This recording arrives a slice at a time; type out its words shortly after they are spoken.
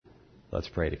Let's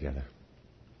pray together.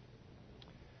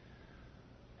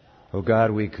 Oh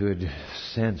God, we could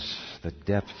sense the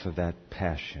depth of that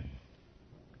passion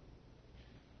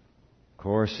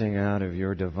coursing out of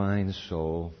your divine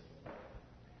soul.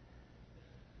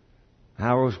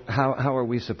 How are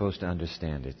we supposed to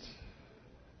understand it?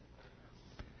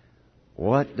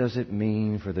 What does it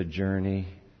mean for the journey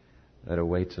that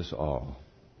awaits us all?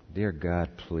 Dear God,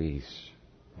 please,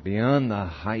 beyond the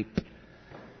hype,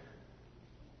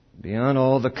 beyond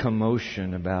all the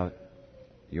commotion about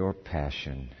your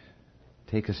passion,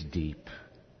 take us deep.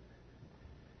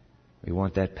 We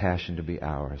want that passion to be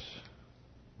ours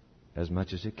as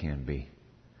much as it can be.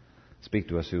 Speak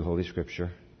to us through Holy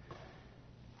Scripture.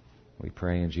 We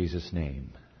pray in Jesus'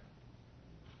 name.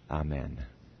 Amen.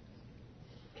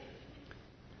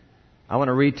 I want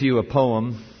to read to you a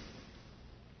poem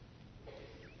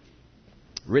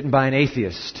written by an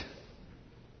atheist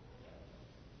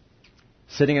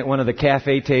sitting at one of the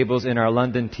cafe tables in our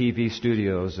London TV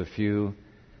studios a few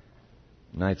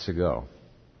nights ago.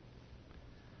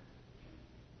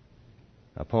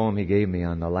 A poem he gave me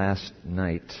on the last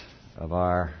night of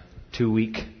our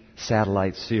 2-week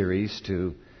satellite series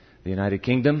to the United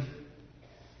Kingdom,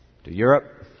 to Europe,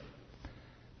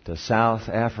 to South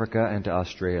Africa, and to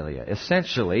Australia.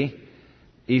 Essentially,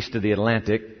 east of the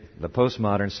Atlantic, the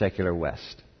postmodern secular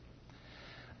West.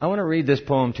 I want to read this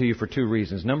poem to you for 2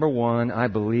 reasons. Number one, I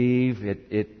believe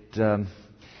it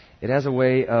has a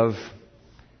way of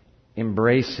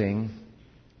embracing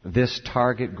this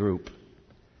target group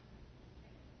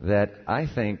that I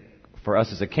think for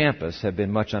us as a campus have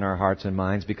been much on our hearts and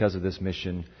minds because of this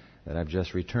mission that I've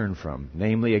just returned from.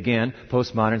 Namely, again,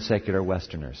 postmodern secular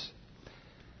Westerners.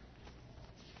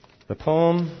 The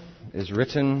poem is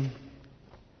written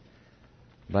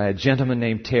by a gentleman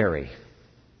named Terry.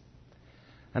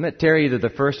 I met Terry either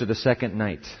the first or the second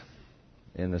night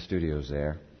in the studios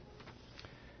there.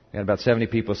 We had about 70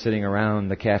 people sitting around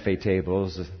the cafe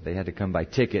tables. They had to come by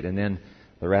ticket, and then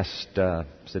the rest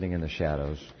sitting in the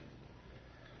shadows.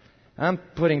 I'm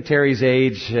putting Terry's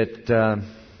age at,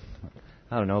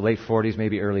 late 40s,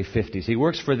 maybe early 50s. He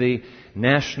works for the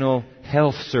National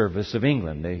Health Service of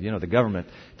England. The government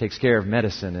takes care of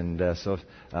medicine and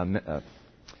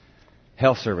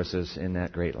health services in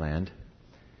that great land.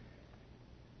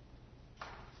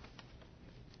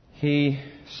 He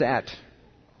sat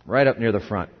right up near the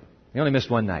front. He only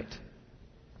missed one night.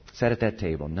 Sat at that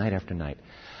table night after night.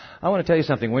 I want to tell you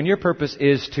something. When your purpose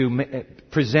is to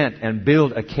present and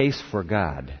build a case for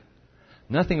God,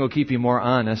 nothing will keep you more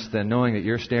honest than knowing that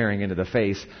you're staring into the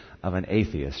face of an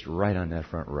atheist right on that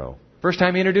front row. First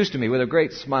time he introduced to me with a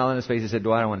great smile on his face, he said,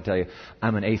 "Dwight, I want to tell you,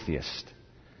 I'm an atheist."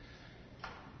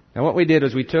 Now what we did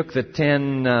was we took the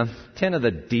 10 of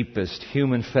the deepest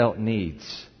human felt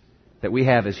needs that we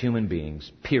have as human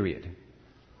beings, period,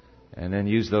 and then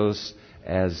used those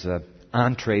as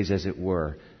entrees, as it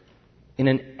were, in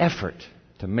an effort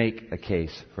to make a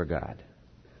case for God.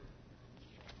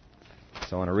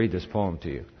 So I want to read this poem to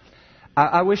you.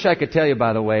 I wish I could tell you,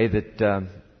 by the way, that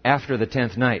after the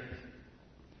 10th night,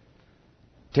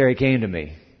 Terry came to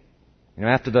me.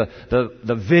 After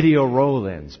the video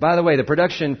roll-ins. By the way, the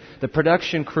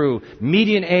production crew,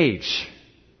 median age,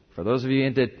 for those of you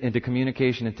into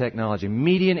communication and technology,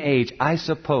 median age, I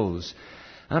suppose,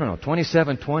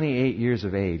 27, 28 years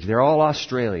of age. They're all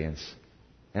Australians.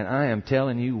 And I am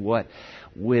telling you what,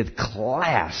 with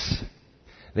class,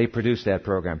 they produced that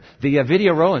program. The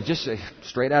video roll-ins, just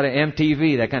straight out of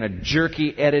MTV, that kind of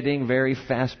jerky editing, very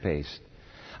fast-paced.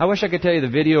 I wish I could tell you the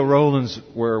video roll-ins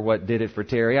were what did it for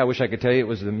Terry. I wish I could tell you it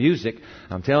was the music.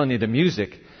 I'm telling you, the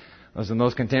music was the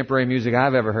most contemporary music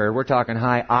I've ever heard. We're talking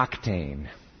high octane.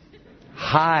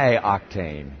 High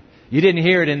octane. You didn't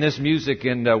hear it in this music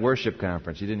and worship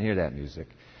conference. You didn't hear that music.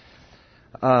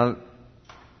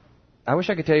 I wish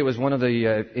I could tell you it was one of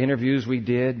the interviews we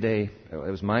did. It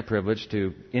was my privilege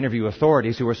to interview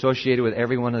authorities who were associated with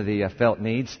every one of the felt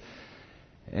needs.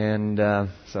 And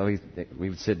so we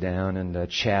would sit down and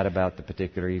chat about the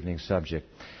particular evening subject.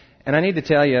 And I need to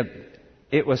tell you,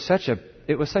 it was such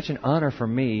an honor for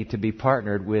me to be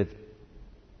partnered with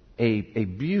a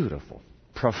beautiful,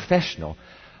 professional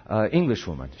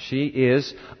Englishwoman. She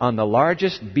is on the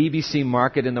largest BBC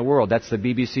market in the world. That's the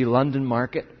BBC London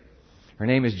market. Her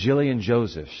name is Gillian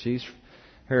Joseph.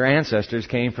 Her ancestors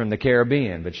came from the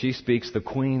Caribbean, but she speaks the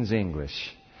Queen's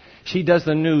English. She does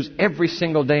the news every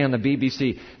single day on the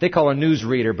BBC. They call her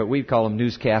newsreader, but we call them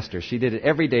newscasters. She did it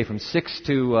every day from 6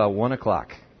 to 1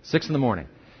 o'clock, 6 in the morning.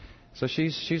 So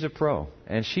she's a pro,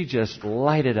 and she just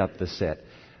lighted up the set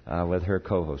with her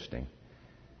co-hosting.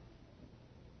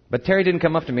 But Terry didn't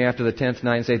come up to me after the 10th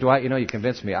night and say, Dwight, you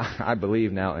convinced me. I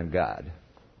believe now in God.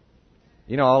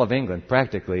 All of England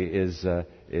practically is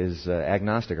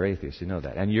agnostic or atheist. You know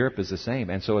that. And Europe is the same.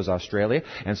 And so is Australia.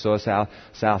 And so is South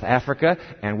Africa.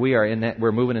 And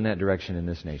we're moving in that direction in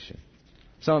this nation.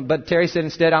 But Terry said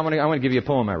instead, I want to give you a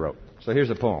poem I wrote. So here's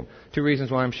a poem. 2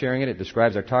 reasons why I'm sharing it. It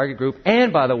describes our target group.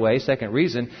 And by the way, second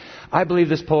reason, I believe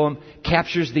this poem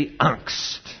captures the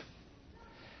angst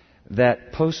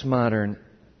that postmodern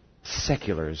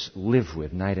seculars live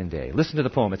with night and day. Listen to the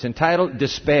poem. It's entitled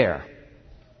Despair.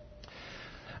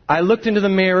 I looked into the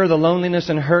mirror, the loneliness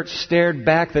and hurt stared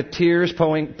back, the tears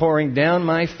pouring down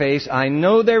my face. I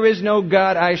know there is no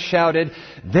God, I shouted.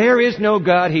 There is no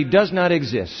God, He does not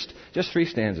exist. Just 3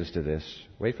 stanzas to this.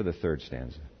 Wait for the 3rd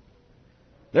stanza.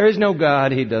 There is no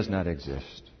God, He does not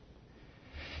exist.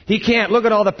 He can't. Look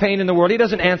at all the pain in the world. He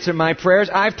doesn't answer my prayers.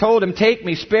 I've told Him, take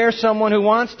me, spare someone who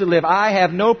wants to live. I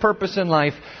have no purpose in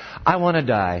life. I want to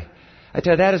die. I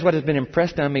tell you, that is what has been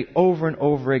impressed on me over and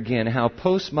over again, how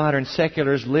postmodern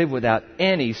seculars live without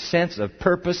any sense of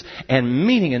purpose and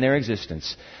meaning in their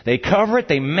existence. They cover it,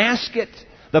 they mask it,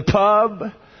 the pub,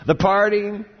 the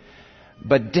partying,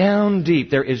 but down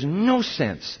deep there is no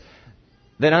sense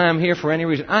that I am here for any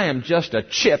reason. I am just a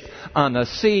chip on the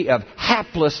sea of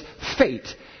hapless fate.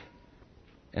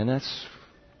 And that's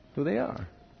who they are.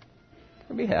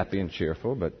 They'll be happy and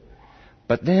cheerful, but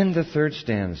then the 3rd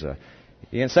stanza.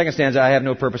 In the 2nd stanza, I have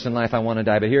no purpose in life, I want to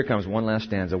die. But here comes one last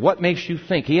stanza. What makes you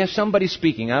think? He has somebody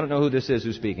speaking. I don't know who this is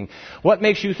who's speaking. What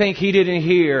makes you think He didn't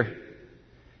hear?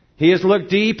 He has looked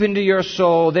deep into your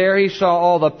soul. There He saw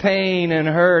all the pain and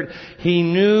hurt. He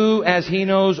knew, as He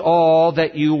knows all,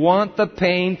 that you want the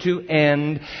pain to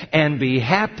end and be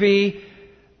happy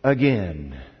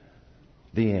again.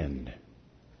 The end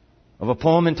of a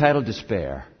poem entitled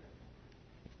Despair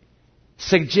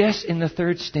suggests in the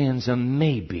 3rd stanza,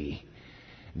 maybe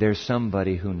there's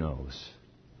somebody who knows.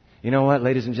 You know what,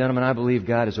 ladies and gentlemen, I believe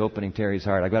God is opening Terry's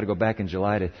heart. I've got to go back in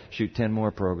July to shoot 10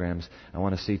 more programs. I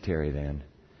want to see Terry then.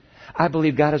 I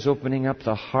believe God is opening up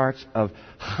the hearts of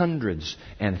hundreds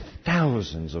and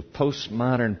thousands of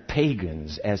postmodern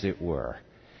pagans, as it were.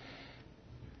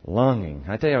 Longing.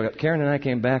 I tell you, Karen and I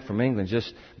came back from England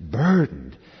just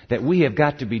burdened that we have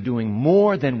got to be doing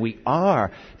more than we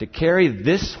are to carry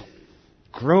this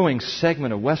growing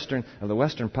segment of the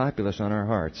Western populace on our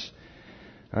hearts.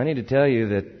 I need to tell you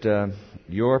that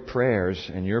your prayers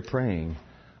and your praying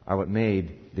are what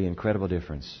made the incredible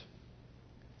difference.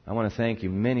 I want to thank you.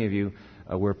 Many of you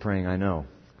were praying, I know.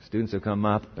 Students have come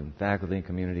up and faculty and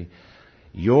community.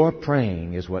 Your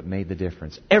praying is what made the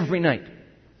difference. Every night,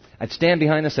 I'd stand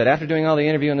behind the set after doing all the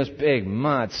interview on this big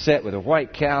mod set with a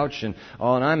white couch and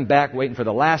I'm back waiting for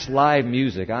the last live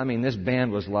music. I mean, this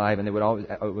band was live, and there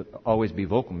would always be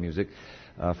vocal music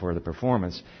for the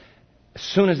performance. As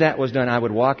soon as that was done, I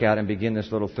would walk out and begin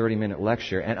this little 30-minute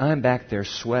lecture, and I'm back there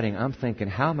sweating. I'm thinking,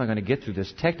 how am I going to get through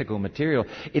this technical material?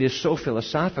 It is so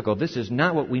philosophical. This is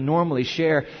not what we normally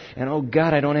share, and oh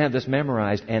God, I don't have this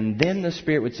memorized. And then the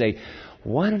Spirit would say,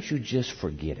 why don't you just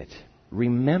forget it?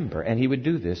 Remember, and He would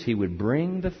do this, He would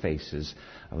bring the faces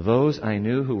of those I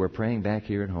knew who were praying back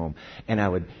here at home, and I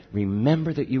would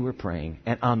remember that you were praying,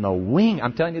 and on the wing,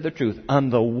 I'm telling you the truth, on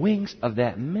the wings of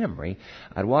that memory,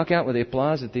 I'd walk out with the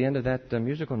applause at the end of that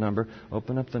musical number,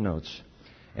 open up the notes.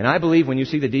 And I believe when you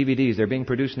see the DVDs, they're being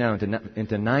produced now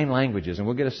into 9 languages, and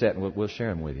we'll get a set and we'll share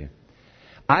them with you.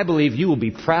 I believe you will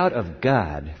be proud of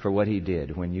God for what He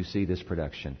did when you see this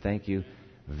production. Thank you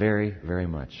very, very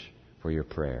much for your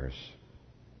prayers.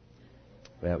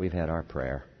 Well, we've had our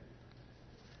prayer.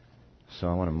 So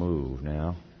I want to move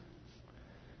now.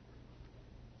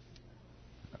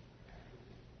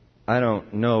 I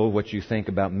don't know what you think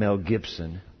about Mel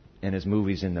Gibson and his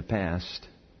movies in the past.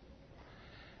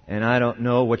 And I don't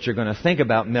know what you're going to think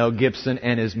about Mel Gibson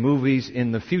and his movies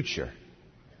in the future.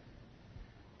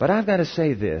 But I've got to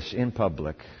say this in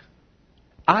public.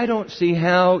 I don't see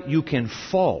how you can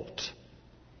fault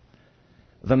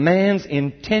the man's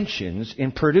intentions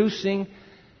in producing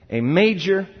a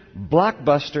major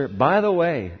blockbuster, by the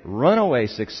way, runaway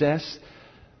success,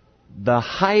 the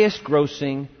highest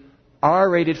grossing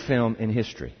R-rated film in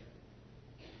history.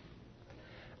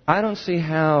 I don't see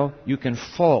how you can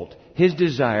fault his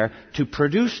desire to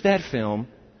produce that film.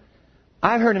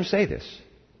 I've heard him say this.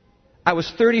 I was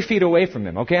 30 feet away from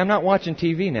him. Okay, I'm not watching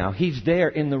TV now. He's there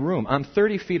in the room. I'm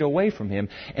 30 feet away from him,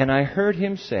 and I heard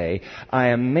him say, I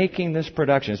am making this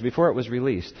production. It's before it was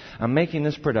released. I'm making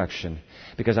this production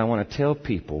because I want to tell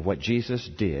people what Jesus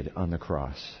did on the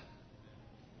cross.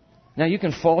 Now, you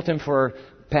can fault him for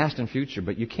past and future,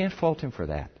 but you can't fault him for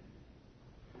that.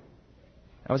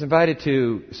 I was invited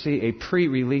to see a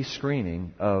pre-release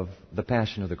screening of The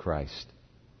Passion of the Christ.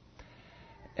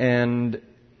 And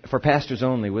for pastors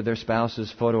only, with their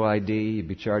spouses, photo ID, you'd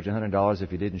be charged $100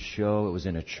 if you didn't show. It was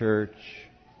in a church.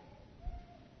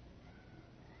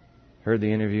 Heard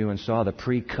the interview and saw the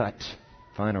pre-cut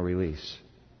final release.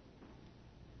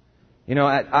 You know,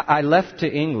 I left to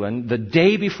England the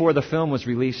day before the film was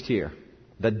released here.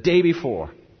 The day before.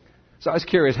 So I was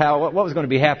curious what was going to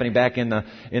be happening back in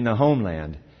the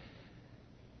homeland.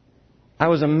 I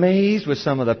was amazed with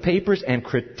some of the papers and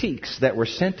critiques that were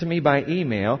sent to me by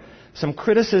email. Some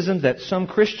criticisms that some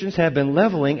Christians have been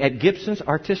leveling at Gibson's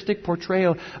artistic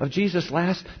portrayal of Jesus'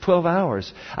 last 12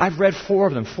 hours. I've read 4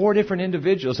 of them, 4 different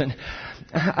individuals, and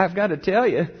I've got to tell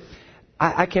you,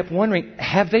 I kept wondering,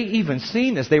 have they even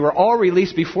seen this? They were all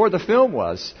released before the film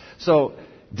was. So,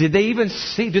 did they even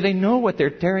see, do they know what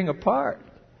they're tearing apart?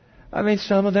 I mean,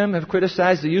 some of them have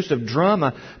criticized the use of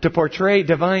drama to portray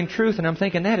divine truth, and I'm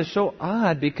thinking that is so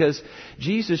odd because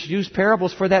Jesus used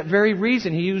parables for that very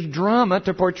reason. He used drama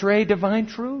to portray divine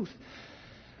truth.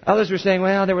 Others were saying,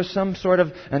 well, there was some sort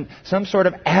of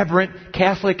aberrant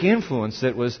Catholic influence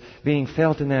that was being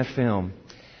felt in that film.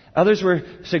 Others were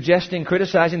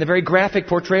criticizing the very graphic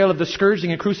portrayal of the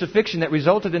scourging and crucifixion that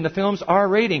resulted in the film's R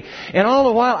rating. And all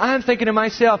the while, I'm thinking to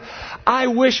myself, I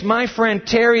wish my friend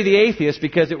Terry the Atheist,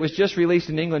 because it was just released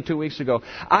in England 2 weeks ago,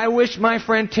 I wish my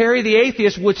friend Terry the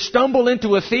Atheist would stumble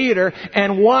into a theater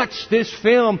and watch this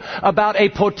film about a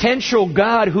potential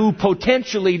God who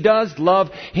potentially does love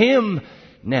him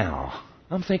now.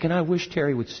 I'm thinking, I wish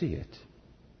Terry would see it.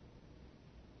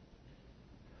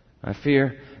 I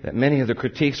fear that many of the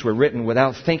critiques were written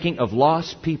without thinking of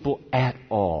lost people at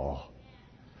all.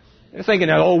 They're thinking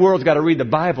that the whole world's got to read the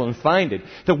Bible and find it.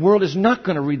 The world is not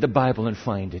going to read the Bible and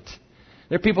find it.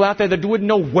 There are people out there that wouldn't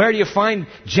know where do you find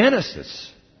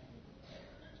Genesis.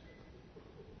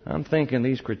 I'm thinking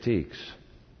these critiques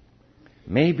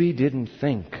maybe didn't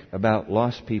think about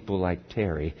lost people like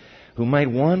Terry, who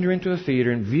might wander into a theater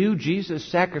and view Jesus'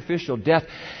 sacrificial death.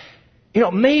 You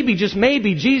know, maybe, just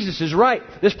maybe, Jesus is right.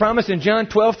 This promise in John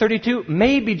 12:32,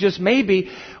 maybe, just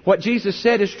maybe, what Jesus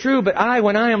said is true, but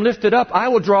when I am lifted up, I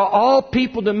will draw all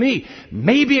people to me.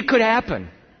 Maybe it could happen.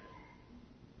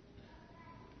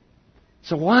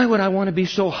 So why would I want to be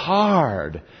so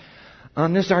hard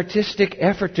on this artistic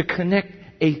effort to connect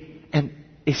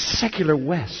a secular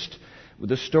West with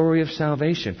the story of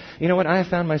salvation? You know what? I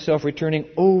found myself returning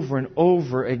over and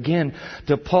over again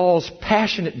to Paul's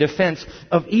passionate defense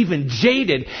of even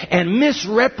jaded and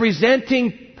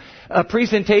misrepresenting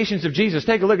presentations of Jesus.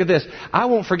 Take a look at this. I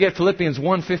won't forget Philippians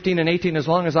 1:15 and 18 as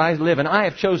long as I live, and I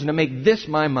have chosen to make this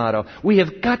my motto. We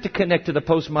have got to connect to the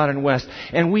postmodern West,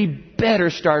 and we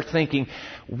better start thinking,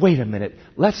 wait a minute,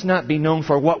 let's not be known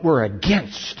for what we're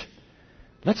against.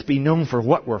 Let's be known for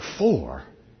what we're for.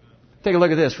 Take a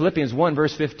look at this. Philippians 1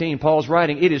 verse 15. Paul's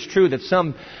writing, it is true that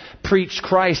some preach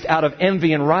Christ out of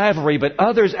envy and rivalry, but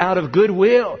others out of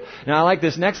goodwill. Now I like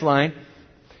this next line.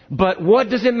 But what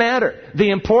does it matter? The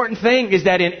important thing is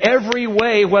that in every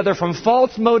way, whether from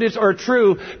false motives or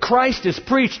true, Christ is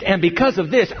preached, and because of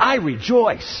this, I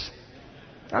rejoice.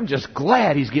 I'm just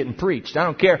glad he's getting preached. I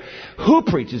don't care who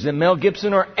preaches him, Mel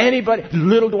Gibson or anybody,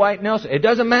 little Dwight Nelson. It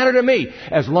doesn't matter to me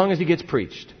as long as he gets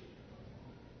preached.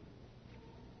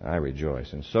 I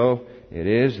rejoice. And so it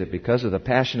is that because of the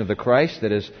passion of the Christ that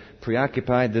has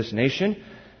preoccupied this nation,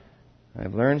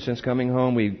 I've learned since coming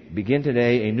home, we begin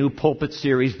today a new pulpit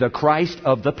series, The Christ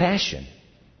of the Passion.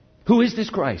 Who is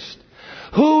this Christ?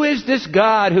 Who is this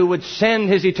God who would send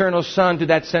His eternal Son to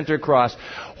that center cross?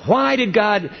 Why did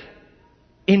God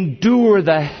endure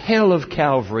the hell of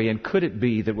Calvary? And could it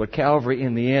be that what Calvary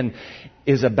in the end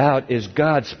is about is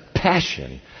God's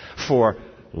passion for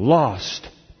lost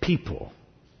people?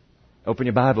 Open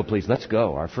your Bible, please. Let's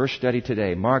go. Our first study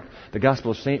today. Mark, the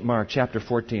Gospel of St. Mark, chapter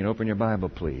 14. Open your Bible,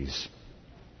 please.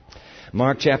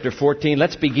 Mark chapter 14.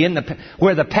 Let's begin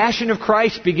where the passion of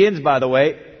Christ begins, by the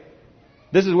way.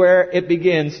 This is where it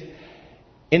begins.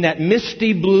 In that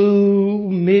misty blue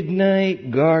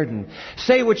midnight garden.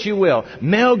 Say what you will.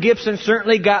 Mel Gibson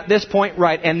certainly got this point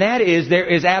right. And that is, there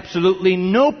is absolutely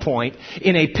no point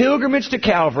in a pilgrimage to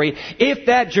Calvary if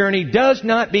that journey does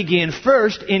not begin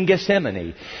first in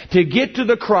Gethsemane. To get to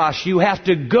the cross, you have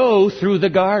to go through the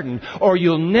garden, or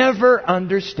you'll never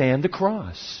understand the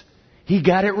cross. He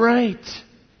got it right.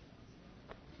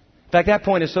 In fact, that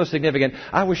point is so significant,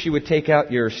 I wish you would take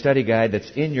out your study guide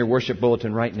that's in your worship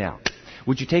bulletin right now.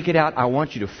 Would you take it out? I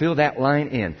want you to fill that line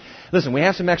in. Listen, we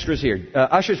have some extras here.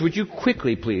 Ushers, would you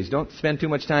quickly, please, don't spend too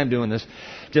much time doing this.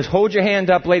 Just hold your hand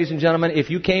up, ladies and gentlemen.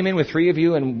 If you came in with 3 of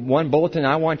you and 1 bulletin,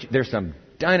 I want you, there's some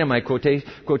dynamite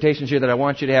quotations here that I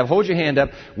want you to have. Hold your hand up.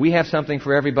 We have something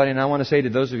for everybody, and I want to say to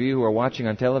those of you who are watching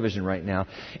on television right now,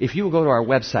 if you will go to our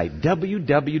website, I'll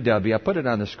put it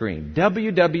on the screen,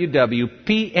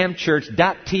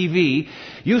 www.pmchurch.tv,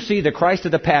 you see the Christ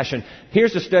of the Passion.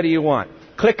 Here's the study you want.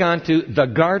 Click on to The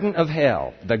Garden of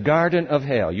Hell. The Garden of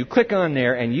Hell. You click on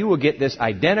there and you will get this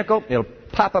identical, it'll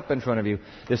pop up in front of you,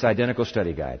 this identical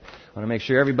study guide. I want to make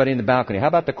sure everybody in the balcony. How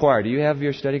about the choir? Do you have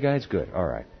your study guides? Good. All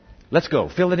right. Let's go.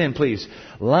 Fill it in, please.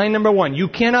 Line number 1. You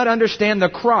cannot understand the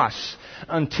cross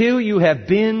until you have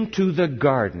been to the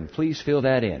garden. Please fill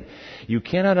that in. You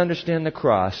cannot understand the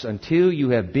cross until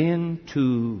you have been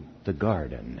to the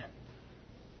garden.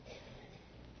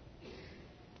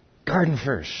 Garden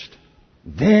first.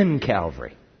 Then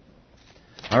Calvary.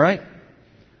 All right?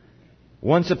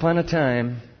 Once upon a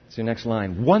time, it's your next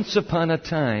line. Once upon a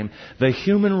time, the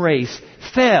human race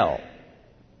fell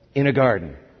in a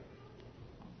garden.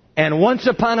 And once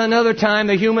upon another time,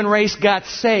 the human race got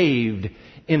saved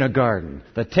in a garden.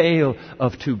 The tale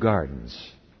of two gardens.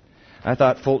 I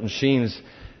thought Fulton Sheen's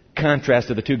contrast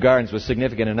of the two gardens was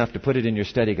significant enough to put it in your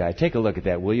study guide. Take a look at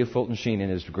that, will you? Fulton Sheen in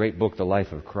his great book, The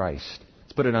Life of Christ.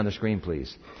 Let's put it on the screen,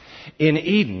 please. In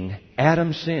Eden,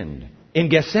 Adam sinned. In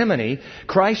Gethsemane,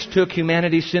 Christ took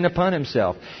humanity's sin upon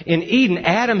himself. In Eden,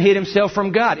 Adam hid himself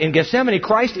from God. In Gethsemane,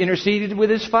 Christ interceded with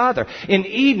his Father. In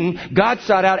Eden, God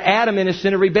sought out Adam in his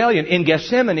sin of rebellion. In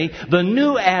Gethsemane, the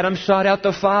new Adam sought out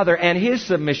the Father and his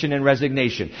submission and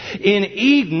resignation. In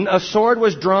Eden, a sword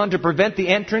was drawn to prevent the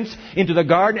entrance into the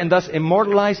garden and thus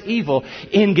immortalize evil.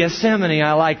 In Gethsemane,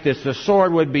 I like this, the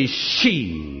sword would be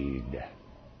sheathed,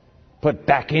 put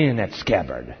back in that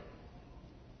scabbard.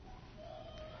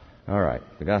 All right,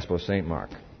 the Gospel of St.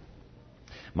 Mark.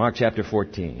 Mark chapter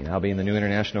 14. I'll be in the New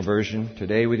International Version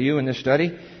today with you in this study.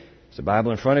 There's a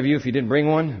Bible in front of you. If you didn't bring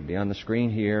one, it'll be on the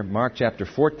screen here. Mark chapter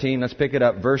 14. Let's pick it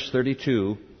up, verse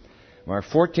 32. Mark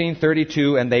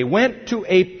 14:32. And they went to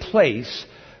a place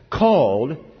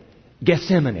called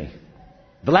Gethsemane.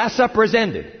 The Last Supper is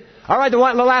ended. All right, the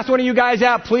last one of you guys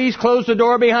out, please close the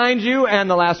door behind you. And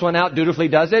the last one out dutifully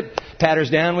does it. Patters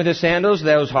down with his sandals,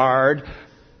 those hard,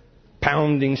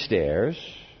 pounding stairs.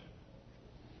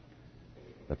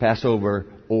 The Passover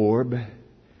orb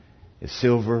is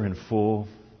silver and full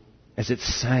as it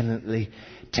silently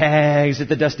tags at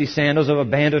the dusty sandals of a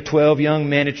band of 12 young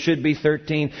men. It should be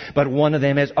 13, but one of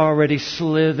them has already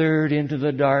slithered into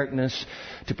the darkness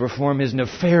to perform his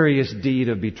nefarious deed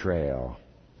of betrayal.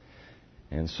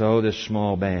 And so this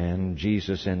small band,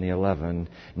 Jesus and the 11,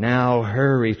 now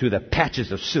hurry through the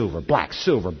patches of silver, black,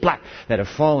 that have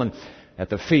fallen at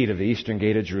the feet of the eastern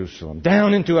gate of Jerusalem,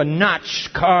 down into a notch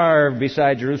carved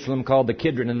beside Jerusalem called the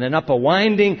Kidron, and then up a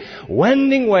winding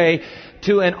way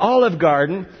to an olive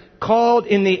garden called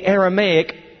in the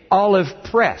Aramaic Olive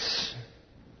Press,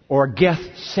 or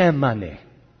Gethsemane.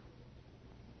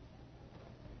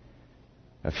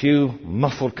 A few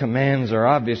muffled commands are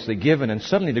obviously given, and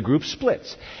suddenly the group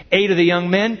splits. 8 of the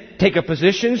young men take up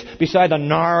positions beside the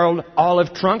gnarled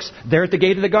olive trunks there at the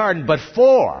gate of the garden, but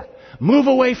 4 move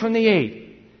away from the 8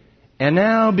 and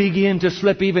now begin to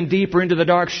slip even deeper into the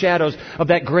dark shadows of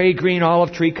that gray-green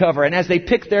olive tree cover. And as they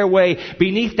pick their way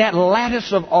beneath that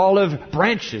lattice of olive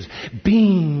branches,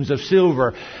 beams of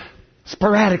silver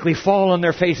sporadically fall on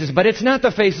their faces. But it's not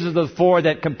the faces of the 4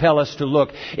 that compel us to look.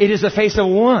 It is the face of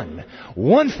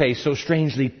one face so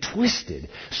strangely twisted,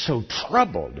 so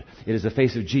troubled. It is the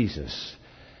face of Jesus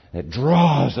that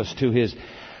draws us to his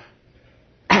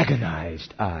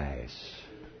agonized eyes.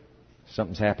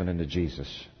 Something's happening to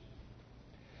Jesus.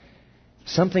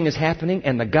 Something is happening,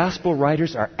 and the gospel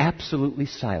writers are absolutely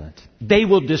silent. They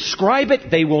will describe it,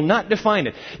 they will not define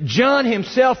it. John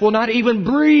himself will not even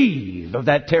breathe of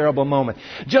that terrible moment.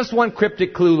 Just one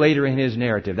cryptic clue later in his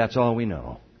narrative, that's all we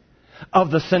know.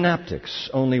 Of the synoptics,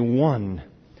 only one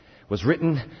was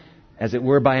written, as it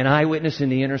were, by an eyewitness in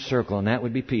the inner circle, and that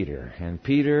would be Peter. And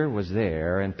Peter was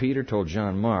there, and Peter told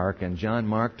John Mark, and John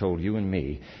Mark told you and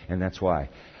me, and that's why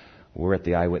we're at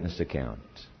the eyewitness account.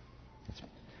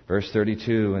 Verse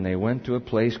 32, and they went to a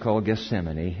place called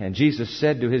Gethsemane, and Jesus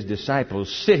said to his disciples,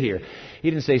 sit here. He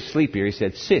didn't say sleep here, he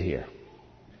said sit here.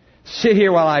 Sit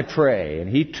here while I pray. And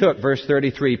he took, verse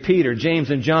 33, Peter,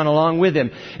 James, and John along with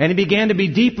him, and he began to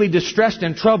be deeply distressed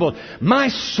and troubled. My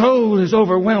soul is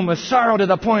overwhelmed with sorrow to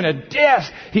the point of death,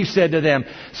 he said to them.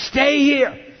 Stay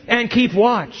here and keep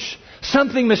watch.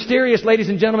 Something mysterious, ladies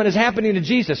and gentlemen, is happening to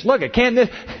Jesus. Look,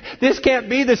 this can't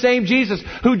be the same Jesus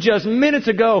who just minutes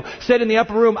ago said in the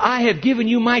upper room, I have given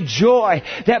you my joy,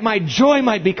 that my joy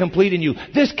might be complete in you.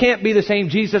 This can't be the same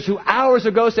Jesus who hours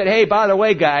ago said, hey, by the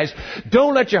way, guys,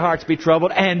 don't let your hearts be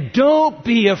troubled and don't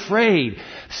be afraid.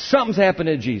 Something's happened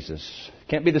to Jesus.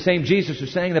 Can't be the same Jesus who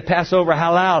sang the Passover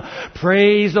Hallel,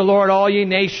 praise the Lord, all ye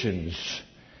nations.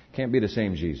 Can't be the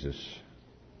same Jesus.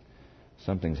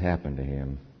 Something's happened to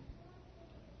him.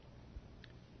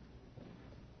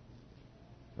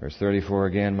 Verse 34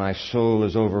 again, my soul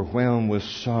is overwhelmed with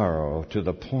sorrow to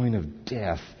the point of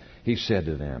death. He said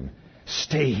to them,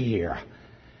 stay here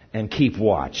and keep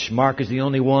watch. Mark is the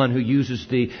only one who uses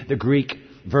the Greek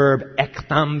verb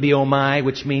ektambiomai,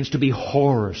 which means to be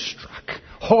horror-struck.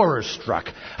 Horror-struck.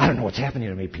 I don't know what's happening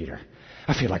to me, Peter.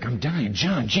 I feel like I'm dying.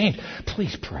 John, James,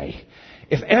 please pray.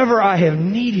 If ever I have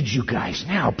needed you guys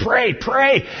now, pray.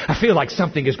 I feel like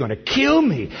something is going to kill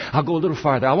me. I'll go a little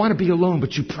farther. I want to be alone,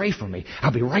 but you pray for me.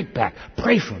 I'll be right back.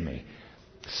 Pray for me.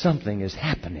 Something is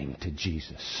happening to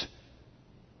Jesus.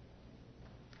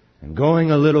 And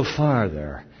going a little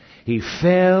farther, he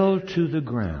fell to the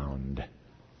ground.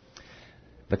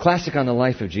 The classic on the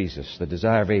life of Jesus, The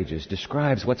Desire of Ages,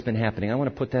 describes what's been happening. I want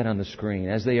to put that on the screen.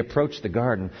 As they approached the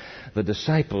garden, the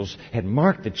disciples had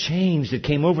marked the change that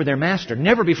came over their master.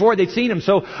 Never before they'd seen him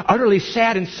so utterly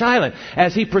sad and silent.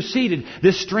 As he proceeded,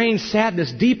 this strange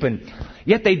sadness deepened.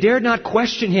 Yet they dared not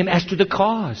question him as to the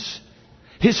cause.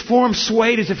 His form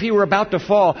swayed as if he were about to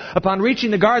fall. Upon reaching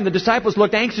the garden, the disciples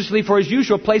looked anxiously for his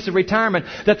usual place of retirement,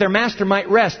 that their master might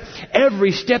rest.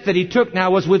 Every step that he took now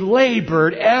was with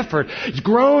labored effort,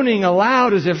 groaning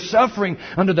aloud as if suffering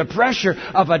under the pressure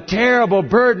of a terrible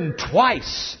burden.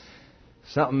 Twice.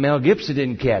 Something Mel Gibson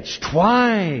didn't catch.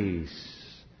 Twice.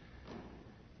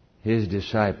 His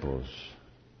disciples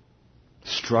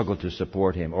struggled to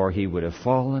support him, or he would have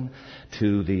fallen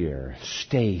to the earth.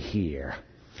 Stay here.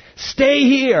 Stay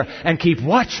here and keep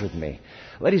watch with me.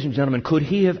 Ladies and gentlemen, could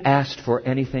he have asked for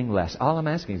anything less? All I'm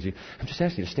asking is I'm just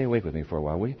asking you to stay awake with me for a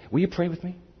while. Will you pray with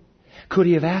me? Could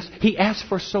he have asked? He asked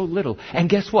for so little. And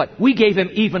guess what? We gave him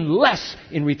even less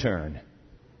in return.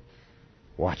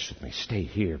 Watch with me. Stay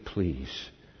here, please.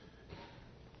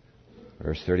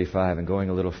 Verse 35, and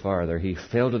going a little farther, he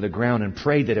fell to the ground and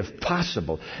prayed that if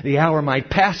possible, the hour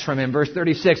might pass from him. Verse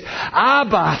 36,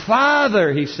 Abba,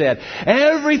 Father, he said,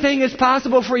 everything is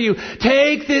possible for you.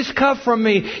 Take this cup from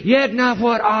me, yet not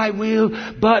what I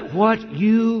will, but what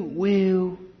you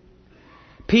will.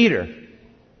 Peter,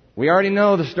 we already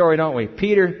know the story, don't we?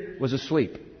 Peter was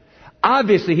asleep.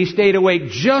 Obviously, he stayed awake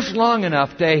just long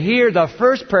enough to hear the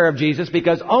first prayer of Jesus,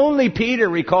 because only Peter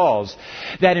recalls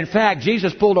that, in fact,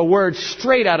 Jesus pulled a word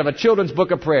straight out of a children's book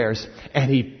of prayers,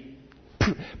 and he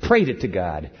prayed it to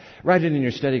God. Write it in your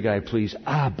study guide, please.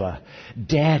 Abba,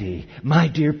 Daddy, my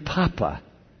dear Papa.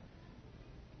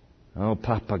 Oh,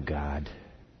 Papa God.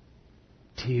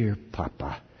 Dear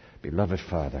Papa, beloved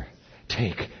Father.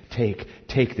 Take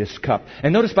this cup.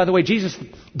 And notice, by the way, Jesus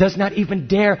does not even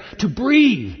dare to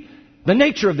breathe. The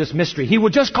nature of this mystery. He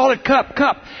would just call it cup.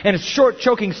 And it's short,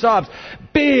 choking sobs.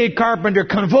 Big carpenter,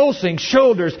 convulsing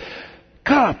shoulders.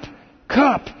 Cup.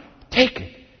 Take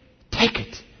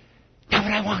it. Not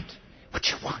what I want. What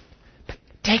you want. But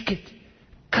take it.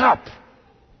 Cup.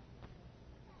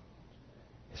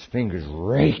 His fingers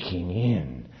raking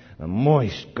in the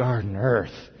moist garden earth.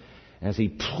 As he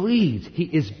pleads, he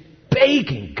is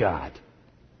begging God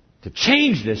to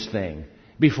change this thing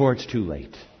before it's too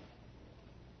late.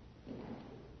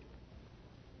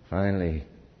 Finally,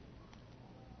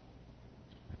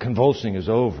 convulsing is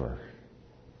over.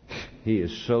 He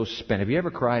is so spent. Have you ever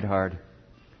cried hard?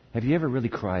 Have you ever really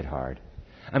cried hard?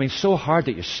 I mean, so hard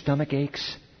that your stomach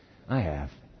aches? I have.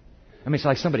 I mean, it's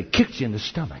like somebody kicked you in the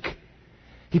stomach.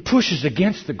 He pushes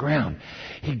against the ground.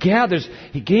 He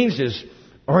gains his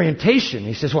orientation.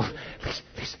 He says, well, at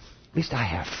least I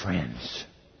have friends.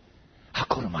 I'll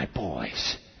go to my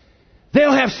boys.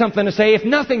 They'll have something to say. If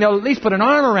nothing, they'll at least put an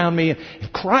arm around me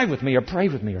and cry with me or pray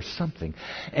with me or something.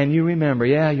 And you remember,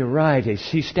 yeah, you're right.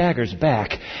 He staggers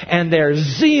back. And they're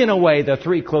zeeing away the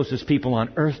three closest people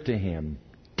on earth to him.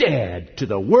 Dead to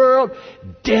the world,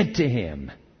 dead to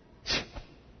him.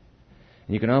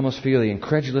 And you can almost feel the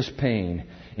incredulous pain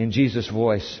in Jesus'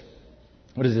 voice.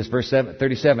 What is this? Verse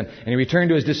 37. And he returned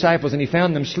to his disciples and he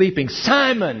found them sleeping.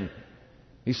 Simon,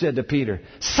 he said to Peter,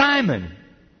 Simon,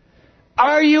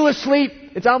 are you asleep?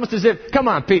 It's almost as if, come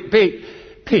on,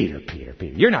 Peter,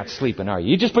 you're not sleeping, are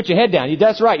you? You just put your head down.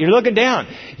 That's right. You're looking down.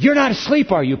 You're not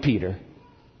asleep, are you, Peter?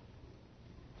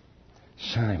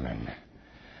 Simon,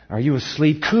 are you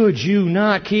asleep? Could you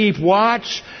not keep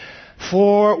watch?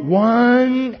 For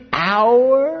 1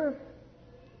 hour?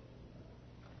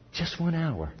 Just 1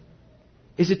 hour.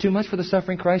 Is it too much for the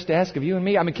suffering Christ to ask of you and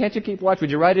me? I mean, can't you keep watch? Would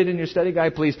you write it in your study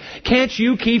guide, please? Can't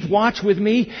you keep watch with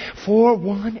me for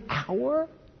 1 hour?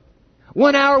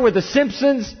 1 hour with The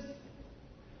Simpsons?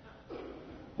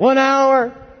 1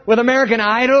 hour with American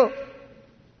Idol?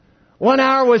 1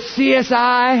 hour with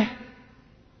CSI?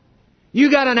 You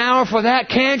got an hour for that?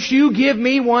 Can't you give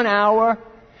me 1 hour?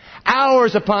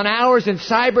 Hours upon hours in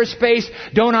cyberspace.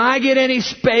 Don't I get any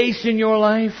space in your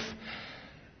life?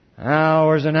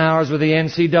 Hours and hours with the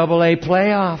NCAA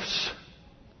playoffs.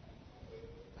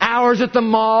 Hours at the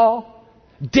mall.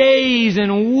 Days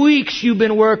and weeks you've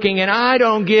been working and I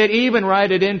don't get, even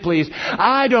write it in please,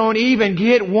 I don't even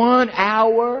get 1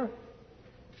 hour.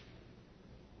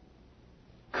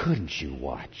 Couldn't you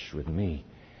watch with me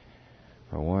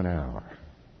for 1 hour?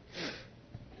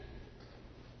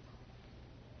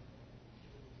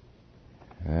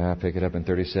 I'll pick it up in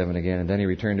 37 again. And then he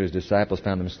returned to his disciples,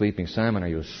 found them sleeping. Simon, are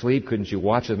you asleep? Couldn't you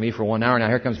watch with me for 1 hour? Now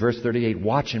here comes verse 38.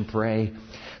 Watch and pray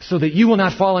so that you will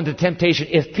not fall into temptation.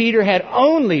 If Peter had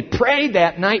only prayed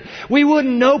that night, we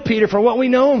wouldn't know Peter for what we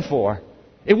know him for.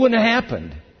 It wouldn't have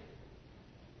happened.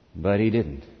 But he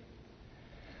didn't.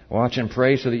 Watch and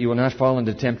pray so that you will not fall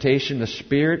into temptation. The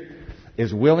spirit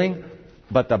is willing,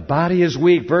 but the body is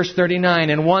weak. Verse 39,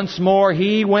 and once more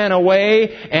he went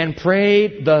away and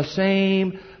prayed the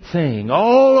same thing.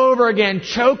 All over again,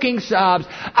 choking sobs.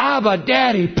 Abba,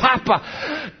 Daddy,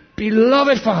 Papa,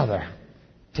 beloved Father.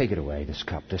 Take it away, this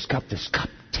cup. Take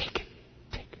it.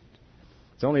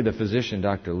 It's only the physician,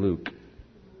 Dr. Luke,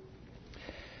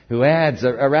 who adds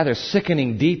a rather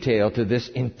sickening detail to this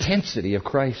intensity of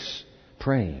Christ's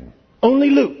praying. Only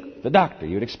Luke, the doctor,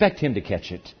 you would expect him to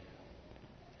catch it.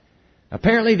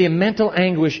 Apparently the mental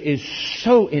anguish is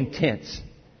so intense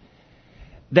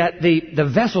that the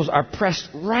vessels are pressed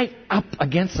right up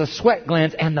against the sweat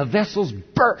glands and the vessels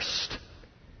burst,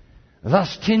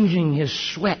 thus tinging his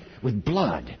sweat with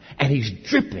blood. And he's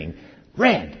dripping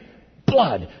red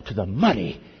blood to the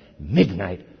muddy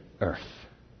midnight earth.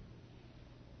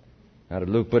 How did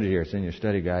Luke put it here? It's in your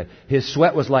study guide. His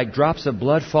sweat was like drops of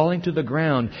blood falling to the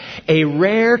ground. A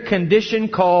rare condition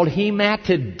called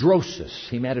hematidrosis.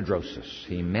 You have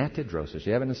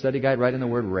it in the study guide, right in the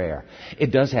word rare.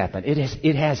 It does happen.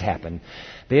 It has happened.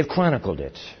 They have chronicled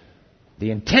it.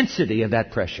 The intensity of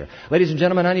that pressure. Ladies and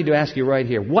gentlemen, I need to ask you right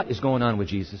here, what is going on with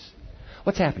Jesus?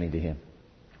 What's happening to him?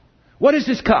 What is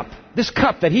this cup? This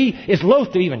cup that he is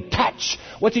loath to even touch.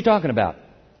 What's he talking about?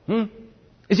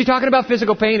 Is he talking about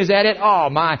physical pain? Is that it? Oh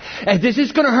my. Is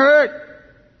this going to hurt?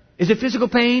 Is it physical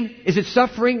pain? Is it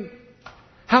suffering?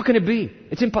 How can it be?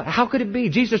 How could it be?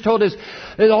 Jesus told the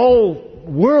whole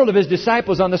world of his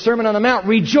disciples on the Sermon on the Mount,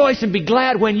 rejoice and be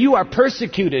glad when you are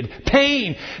persecuted.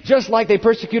 Pain, just like they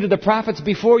persecuted the prophets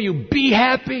before you. Be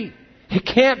happy. It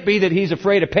can't be that he's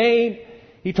afraid of pain.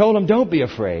 He told them, don't be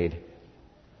afraid.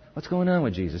 What's going on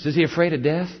with Jesus? Is he afraid of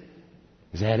death?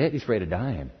 Is that it? He's afraid of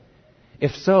dying.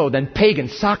 If so, then pagan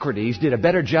Socrates did a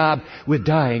better job with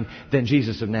dying than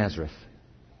Jesus of Nazareth.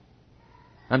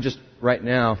 I'm just right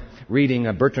now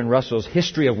reading Bertrand Russell's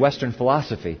History of Western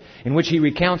Philosophy, in which he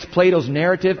recounts Plato's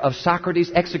narrative of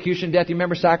Socrates' execution death. You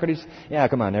remember Socrates? Yeah,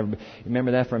 come on. Everybody,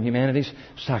 remember that from Humanities?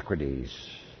 Socrates.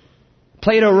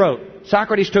 Plato wrote,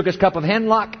 Socrates took his cup of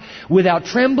hemlock without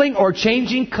trembling or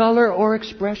changing color or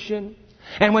expression.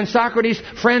 And when Socrates'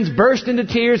 friends burst into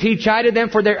tears, he chided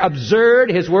them for their absurd,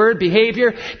 his word,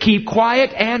 behavior. Keep quiet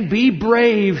and be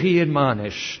brave, he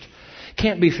admonished.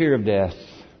 Can't be fear of death.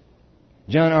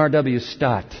 John R.W.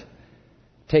 Stott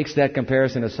takes that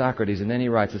comparison of Socrates and then he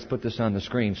writes, let's put this on the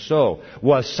screen. So,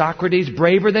 was Socrates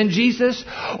braver than Jesus?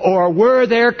 Or were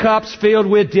their cups filled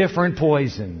with different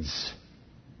poisons?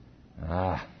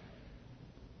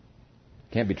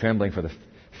 Can't be trembling for the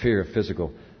fear of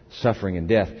physical suffering and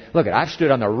death. Look, I've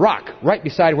stood on the rock right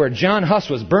beside where John Huss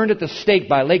was burned at the stake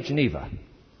by Lake Geneva.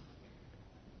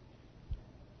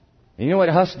 And you know what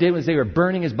Huss did as they were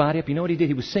burning his body up? You know what he did?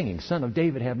 He was singing, Son of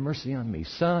David, have mercy on me.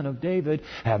 Son of David,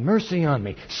 have mercy on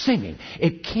me. Singing.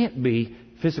 It can't be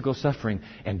physical suffering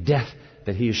and death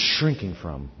that he is shrinking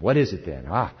from. What is it then?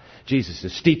 Jesus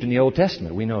is steeped in the Old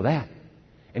Testament. We know that.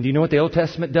 And do you know what the Old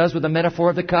Testament does with the metaphor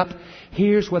of the cup?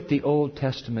 Here's what the Old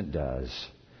Testament does.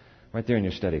 Right there in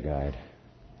your study guide.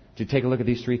 Did you take a look at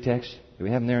these three texts? Do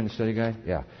we have them there in the study guide?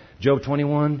 Yeah. Job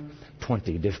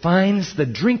 21:20 defines the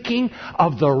drinking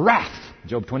of the wrath.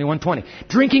 Job 21:20.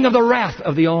 Drinking of the wrath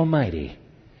of the Almighty.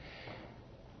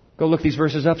 Go look these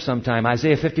verses up sometime.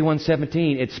 Isaiah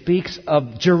 51:17. It speaks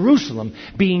of Jerusalem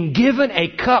being given a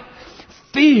cup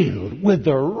filled with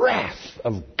the wrath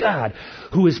of God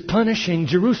who is punishing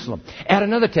Jerusalem. Add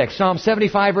another text, Psalm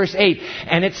 75 verse 8.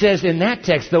 And it says in that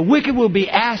text, the wicked will be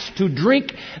asked to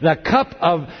drink the cup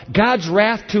of God's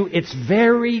wrath to its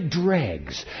very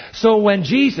dregs. So when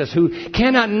Jesus, who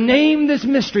cannot name this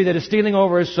mystery that is stealing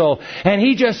over his soul, and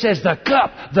he just says, the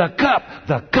cup, the cup,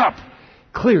 the cup,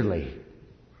 clearly,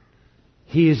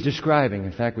 he is describing,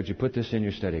 in fact, would you put this in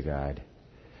your study guide?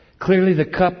 Clearly the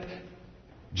cup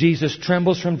Jesus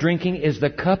trembles from drinking is the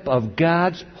cup of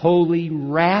God's holy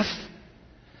wrath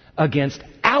against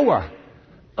our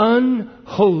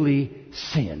unholy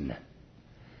sin.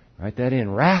 Write that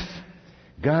in. Wrath,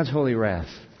 God's holy wrath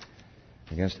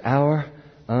against our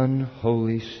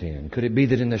unholy sin. Could it be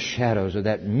that in the shadows of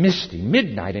that misty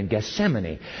midnight in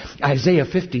Gethsemane, Isaiah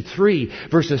 53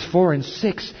 verses 4 and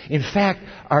 6, in fact,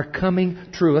 are coming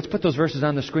true? Let's put those verses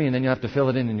on the screen, and then you'll have to fill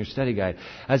it in your study guide.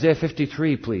 Isaiah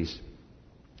 53, please.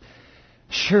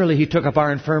 Surely He took up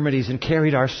our infirmities and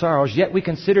carried our sorrows, yet we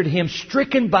considered Him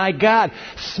stricken by God,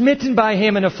 smitten by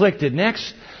Him and afflicted.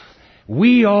 Next,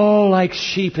 we all like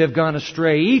sheep have gone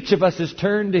astray. Each of us has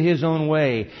turned to his own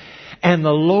way. And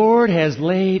the Lord has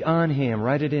laid on Him,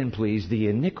 write it in please, the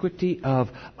iniquity of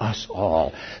us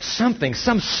all. Some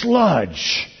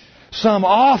sludge, some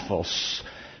awful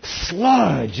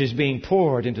sludge is being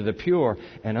poured into the pure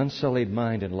and unsullied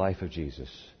mind and life of Jesus.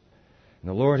 And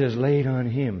the Lord has laid on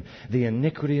Him the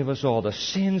iniquity of us all, the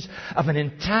sins of an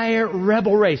entire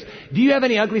rebel race. Do you have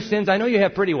any ugly sins? I know you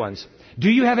have pretty ones. Do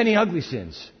you have any ugly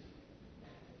sins?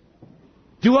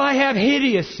 Do I have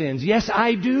hideous sins? Yes,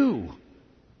 I do.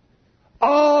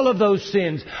 All of those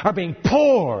sins are being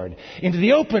poured into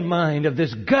the open mind of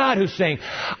this God who's saying,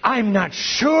 I'm not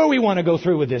sure we want to go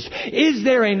through with this. Is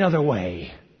there another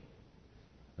way?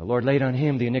 The Lord laid on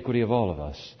Him the iniquity of all of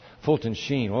us. Fulton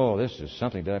Sheen. Oh, this is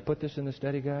something. Did I put this in the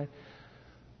study guide?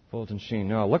 Fulton Sheen.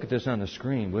 No, look at this on the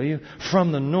screen, will you?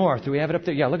 From the north. Do we have it up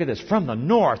there? Yeah, look at this. From the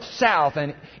north, south,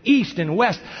 and east and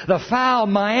west, the foul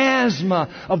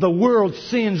miasma of the world's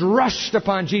sins rushed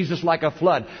upon Jesus like a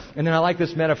flood. And then I like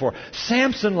this metaphor.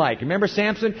 Samson-like. Remember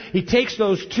Samson? He takes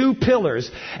those two pillars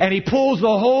and he pulls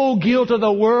the whole guilt of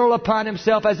the world upon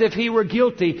himself as if he were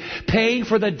guilty, paying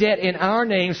for the debt in our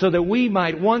name so that we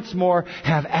might once more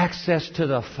have access to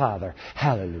the Father.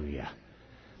 Hallelujah.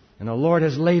 And the Lord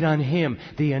has laid on Him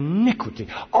the iniquity.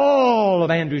 All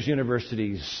of Andrews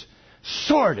University's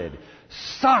sordid,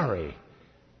 sorry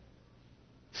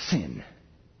sin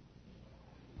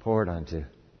poured onto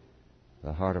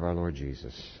the heart of our Lord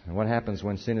Jesus. And what happens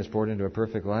when sin is poured into a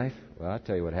perfect life? Well, I'll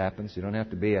tell you what happens. You don't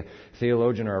have to be a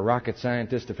theologian or a rocket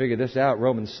scientist to figure this out.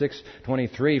 Romans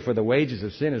 6:23, for the wages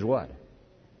of sin is what?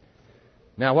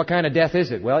 Now, what kind of death is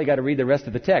it? Well, you got to read the rest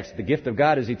of the text. The gift of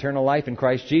God is eternal life in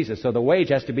Christ Jesus. So the wage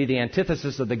has to be the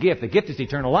antithesis of the gift. The gift is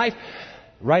eternal life.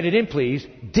 Write it in, please.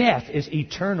 Death is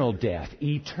eternal death.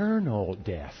 Eternal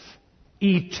death.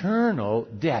 Eternal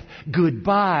death.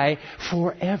 Goodbye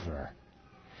forever.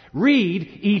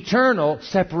 Read eternal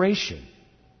separation.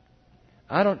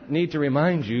 I don't need to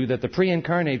remind you that the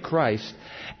pre-incarnate Christ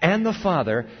and the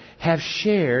Father have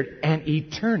shared an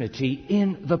eternity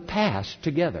in the past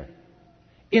together.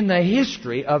 In the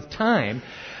history of time,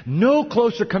 no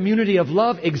closer community of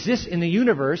love exists in the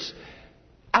universe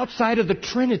outside of the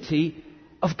Trinity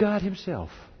of God Himself.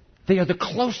 They are the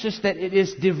closest that it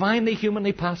is divinely,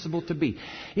 humanly possible to be.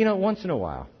 You know, once in a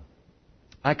while,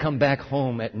 I come back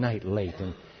home at night late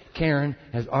and Karen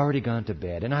has already gone to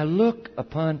bed. And I look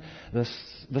upon the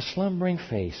slumbering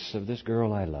face of this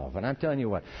girl I love. And I'm telling you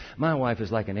what, my wife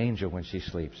is like an angel when she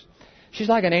sleeps. She's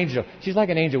like an angel. She's like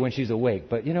an angel when she's awake.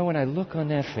 But you know, when I look on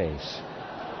that face,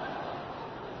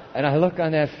 and I look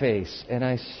on that face, and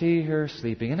I see her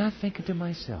sleeping, and I'm thinking to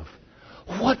myself,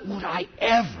 what would I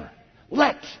ever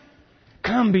let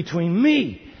come between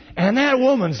me and that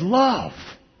woman's love?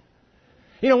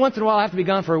 You know, once in a while I have to be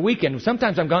gone for a weekend.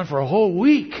 Sometimes I'm gone for a whole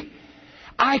week.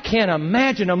 I can't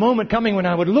imagine a moment coming when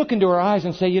I would look into her eyes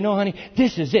and say, you know, honey,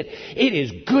 this is it. It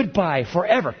is goodbye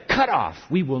forever. Cut off.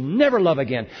 We will never love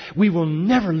again. We will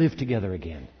never live together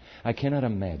again. I cannot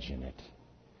imagine it.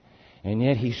 And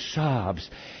yet he sobs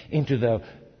into the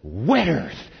wet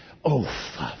earth. Oh,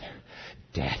 Father,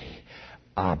 Daddy,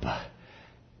 Abba,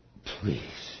 please,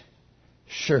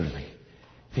 surely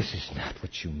this is not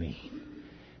what you mean.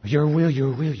 Your will,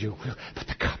 your will, your will. But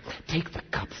the cup, take the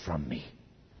cup from me.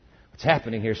 What's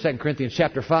happening here? 2 Corinthians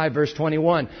chapter 5, verse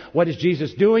 21. What is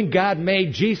Jesus doing? God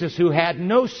made Jesus, who had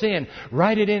no sin.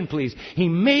 Write it in, please. He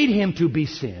made Him to be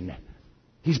sin.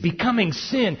 He's becoming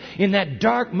sin in that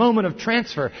dark moment of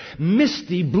transfer.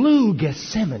 Misty blue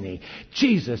Gethsemane.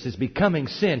 Jesus is becoming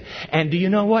sin. And do you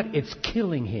know what? It's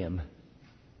killing Him.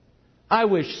 I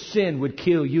wish sin would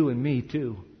kill you and me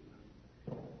too.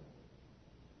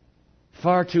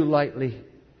 Far too lightly,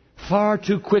 far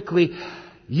too quickly,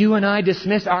 you and I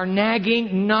dismiss our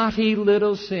nagging, naughty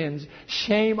little sins.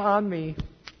 Shame on me.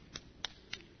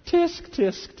 Tisk,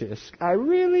 tisk, tisk. I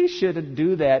really shouldn't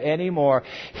do that anymore.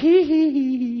 Hee, hee,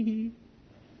 hee, hee.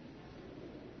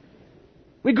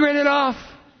 We grin it off.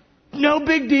 No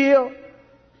big deal.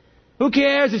 Who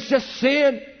cares? It's just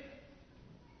sin.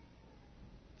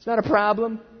 It's not a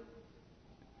problem.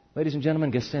 Ladies and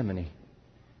gentlemen, Gethsemane.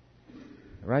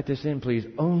 Write this in, please.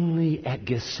 Only at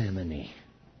Gethsemane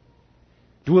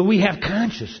will we have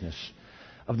consciousness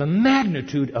of the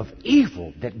magnitude of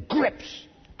evil that grips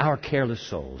our careless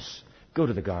souls. Go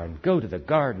to the garden. Go to the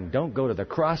garden. Don't go to the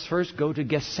cross first. Go to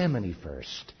Gethsemane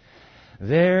first.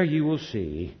 There you will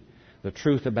see the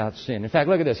truth about sin. In fact,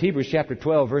 look at this. Hebrews chapter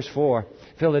 12, verse 4.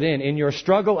 Fill it in. In your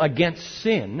struggle against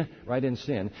sin, right in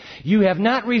sin, you have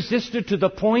not resisted to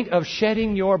the point of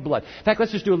shedding your blood. In fact,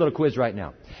 let's just do a little quiz right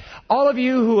now. All of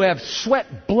you who have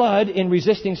sweat blood in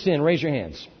resisting sin, raise your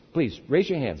hands. Please, raise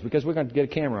your hands, because we're going to get a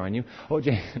camera on you. Hold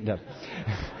your hand up.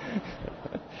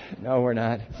 No, we're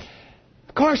not.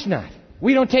 Of course not.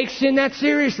 We don't take sin that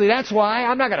seriously. That's why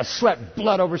I'm not going to sweat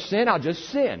blood over sin. I'll just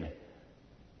sin.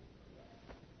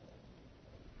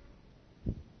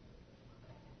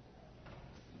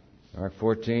 Mark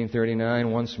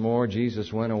 14:39. Once more,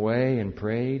 Jesus went away and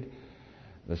prayed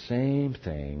the same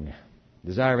thing.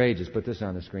 Desire of Ages, put this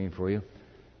on the screen for you.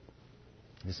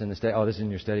 This is in this is in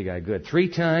your study guide. Good. 3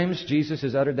 times Jesus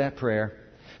has uttered that prayer.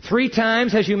 3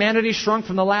 times has humanity shrunk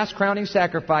from the last crowning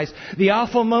sacrifice. The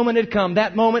awful moment had come.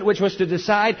 That moment which was to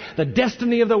decide the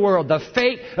destiny of the world. The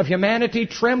fate of humanity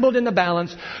trembled in the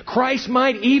balance. Christ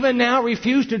might even now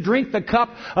refuse to drink the cup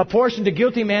apportioned to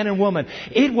guilty man and woman.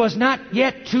 It was not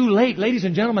yet too late. Ladies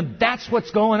and gentlemen, that's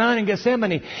what's going on in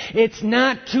Gethsemane. It's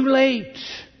not too late.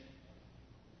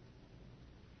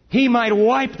 He might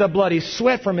wipe the bloody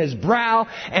sweat from his brow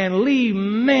and leave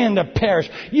man to perish.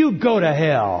 You go to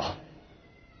hell.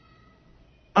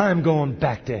 I'm going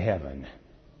back to heaven.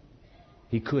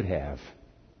 He could have.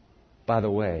 By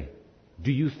the way,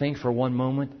 do you think for one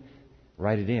moment,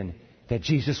 write it in, that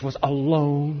Jesus was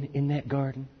alone in that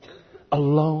garden?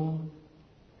 Alone?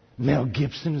 Mel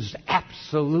Gibson is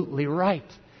absolutely right.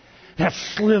 That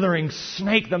slithering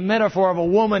snake, the metaphor of a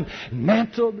woman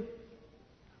mantled.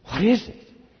 What is it?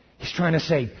 He's trying to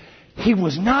say, he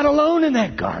was not alone in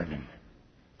that garden.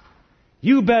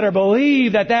 You better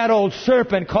believe that old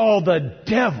serpent called the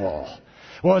devil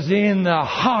was in the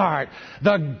heart,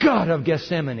 the gut of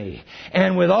Gethsemane.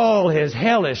 And with all his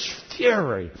hellish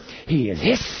fury, he is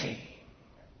hissing.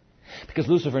 Because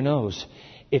Lucifer knows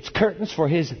it's curtains for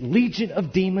his legion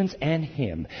of demons and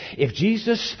him. If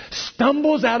Jesus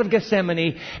stumbles out of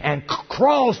Gethsemane and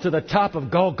crawls to the top of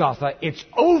Golgotha, it's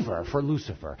over for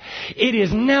Lucifer. It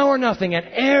is now or nothing, and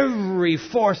every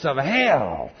force of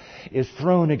hell is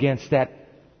thrown against that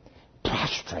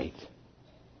prostrate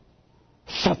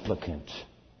supplicant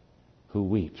who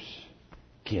weeps.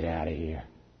 Get out of here.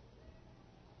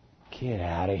 Get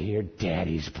out of here,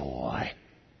 Daddy's boy.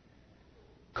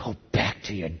 Go back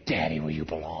to your daddy where you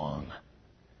belong.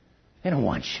 They don't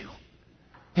want you.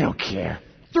 They don't care.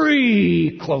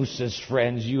 3 closest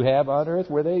friends you have on earth,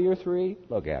 were they your 3?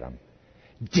 Look at them.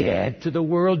 Dead to the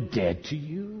world, dead to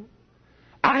you.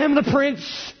 I am the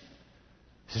prince.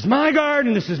 This is my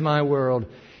garden. This is my world.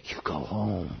 You go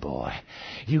home, boy.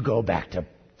 You go back to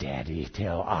Daddy.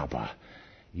 Tell Abba,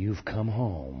 you've come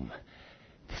home.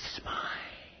 This is mine.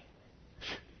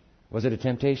 Was it a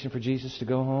temptation for Jesus to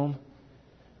go home?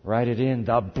 Write it in.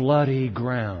 The bloody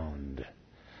ground.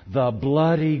 The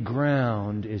bloody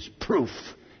ground is proof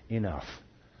enough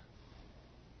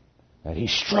that he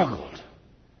struggled.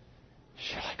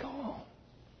 Shall I go home?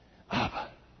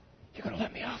 Abba, you're going to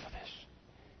let me off of this?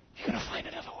 You're going to find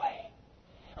another way?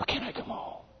 Or can I come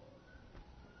home?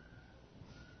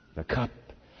 The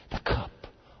cup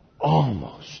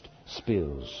almost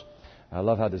spills. I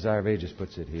love how Desire of Ages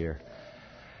puts it here.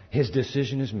 His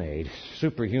decision is made.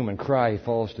 Superhuman cry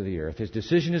falls to the earth. His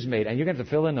decision is made. And you're going to have to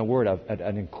fill in a word,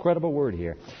 an incredible word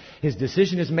here. His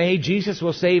decision is made. Jesus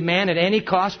will save man at any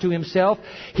cost to himself.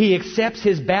 He accepts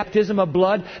his baptism of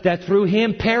blood that through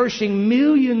him perishing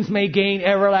millions may gain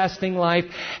everlasting life.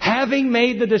 Having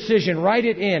made the decision, write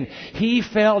it in, he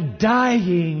fell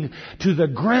dying to the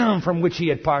ground from which he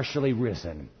had partially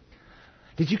risen.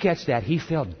 Did you catch that? He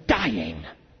fell dying.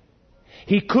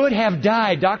 He could have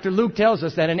died. Dr. Luke tells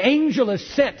us that an angel is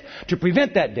sent to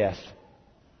prevent that death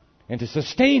and to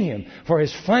sustain him for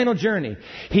his final journey.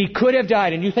 He could have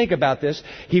died. And you think about this.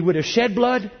 He would have shed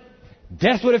blood.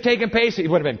 Death would have taken place. He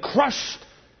would have been crushed.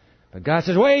 But God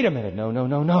says, wait a minute. No, no,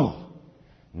 no, no.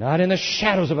 Not in the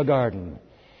shadows of a garden.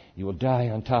 You will die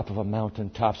on top of a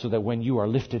mountaintop so that when you are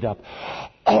lifted up,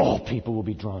 all people will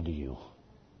be drawn to you.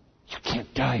 You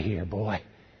can't die here, boy.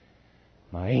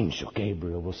 My angel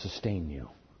Gabriel will sustain you.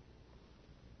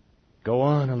 Go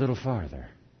on a little farther.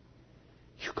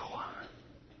 You go on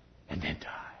and then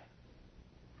die.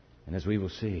 And as we will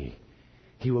see,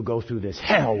 he will go through this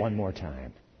hell one more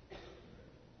time.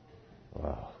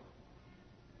 Wow.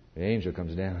 The angel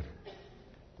comes down.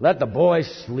 Let the boy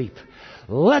sleep.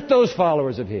 Let those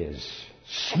followers of his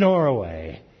snore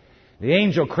away. The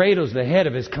angel cradles the head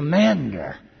of his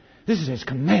commander. This is his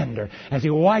commander as he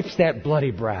wipes that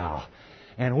bloody brow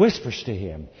and whispers to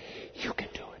him, you can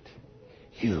do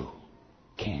it. You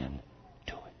can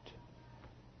do it.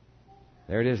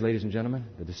 There it is, ladies and gentlemen.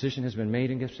 The decision has been made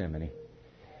in Gethsemane.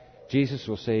 Jesus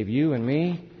will save you and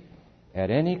me at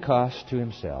any cost to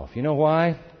himself. You know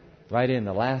why? Right in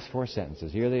the last 4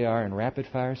 sentences. Here they are in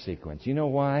rapid-fire sequence. You know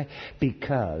why?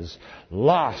 Because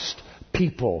lost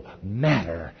people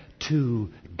matter to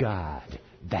God.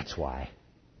 That's why.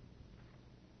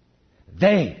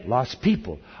 They, lost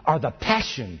people, are the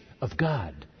passion of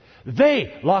God.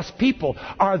 They, lost people,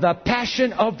 are the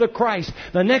passion of the Christ.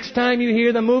 The next time you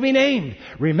hear the movie named,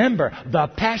 remember, the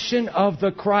passion of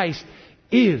the Christ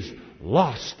is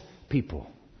lost people.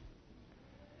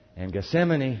 And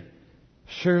Gethsemane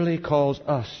surely calls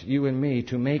us, you and me,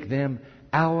 to make them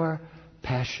our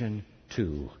passion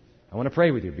too. I want to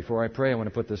pray with you. Before I pray, I want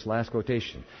to put this last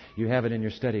quotation. You have it in your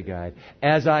study guide.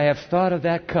 As I have thought of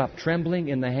that cup trembling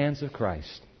in the hands of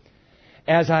Christ,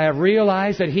 as I have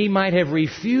realized that he might have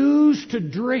refused to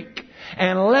drink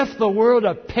and left the world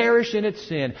to perish in its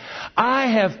sin, I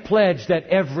have pledged that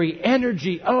every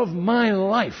energy of my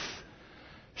life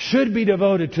should be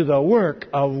devoted to the work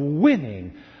of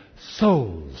winning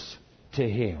souls to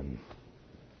him.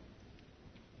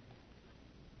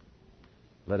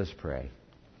 Let us pray.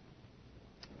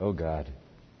 Oh God,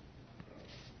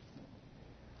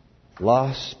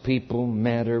 lost people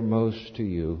matter most to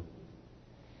you.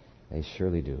 They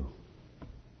surely do.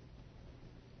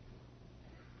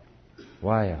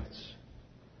 Why else?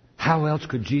 How else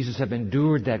could Jesus have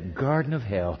endured that garden of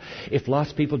hell if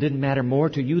lost people didn't matter more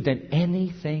to you than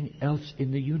anything else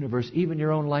in the universe, even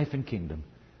your own life and kingdom?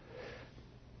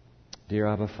 Dear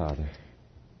Abba Father,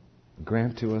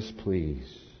 grant to us, please,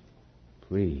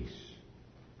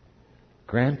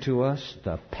 grant to us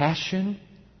the passion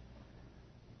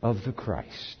of the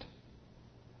Christ.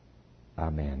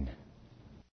 Amen.